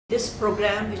This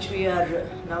program which we are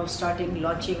now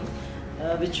launching,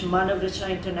 which Manav Rachna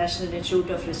International Institute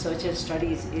of Research and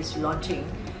Studies is launching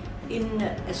in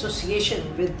association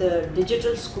with the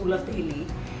Digital School of Delhi.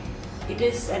 It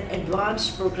is an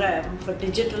advanced program for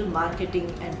digital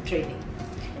marketing and training.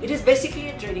 It is basically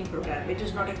a training program. It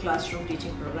is not a classroom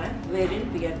teaching program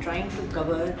wherein we are trying to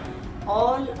cover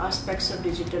all aspects of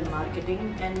digital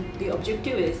marketing, and the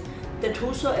objective is that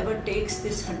whosoever takes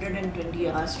this 120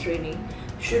 hours training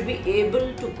should be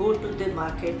able to go to the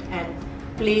market and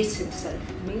place himself.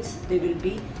 Means they will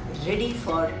be ready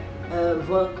for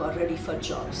work or ready for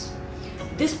jobs.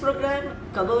 This program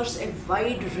covers a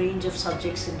wide range of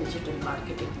subjects in digital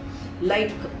marketing,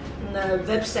 like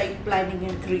website planning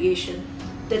and creation.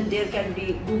 Then there can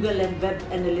be Google and web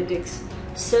analytics,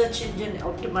 search engine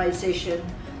optimization,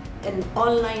 and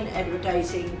online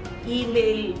advertising,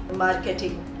 email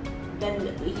marketing,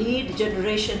 then lead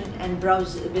generation and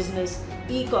browse business,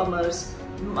 e-commerce,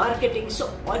 marketing.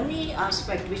 So any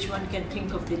aspect which one can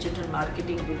think of digital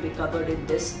marketing will be covered in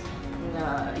this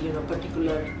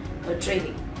particular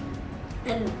training.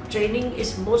 And training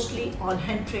is mostly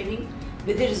on-hand training,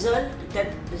 with the result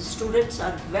that the students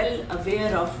are well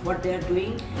aware of what they are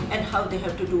doing and how they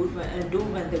have to do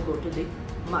when they go to the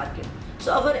market.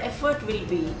 So our effort will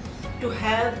be to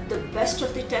have the best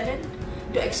of the talent,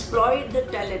 to exploit the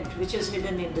talent which is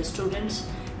hidden in the students,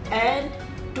 and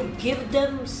to give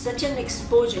them such an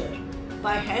exposure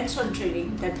by hands-on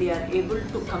training that they are able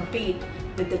to compete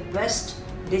with the best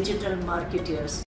digital marketers.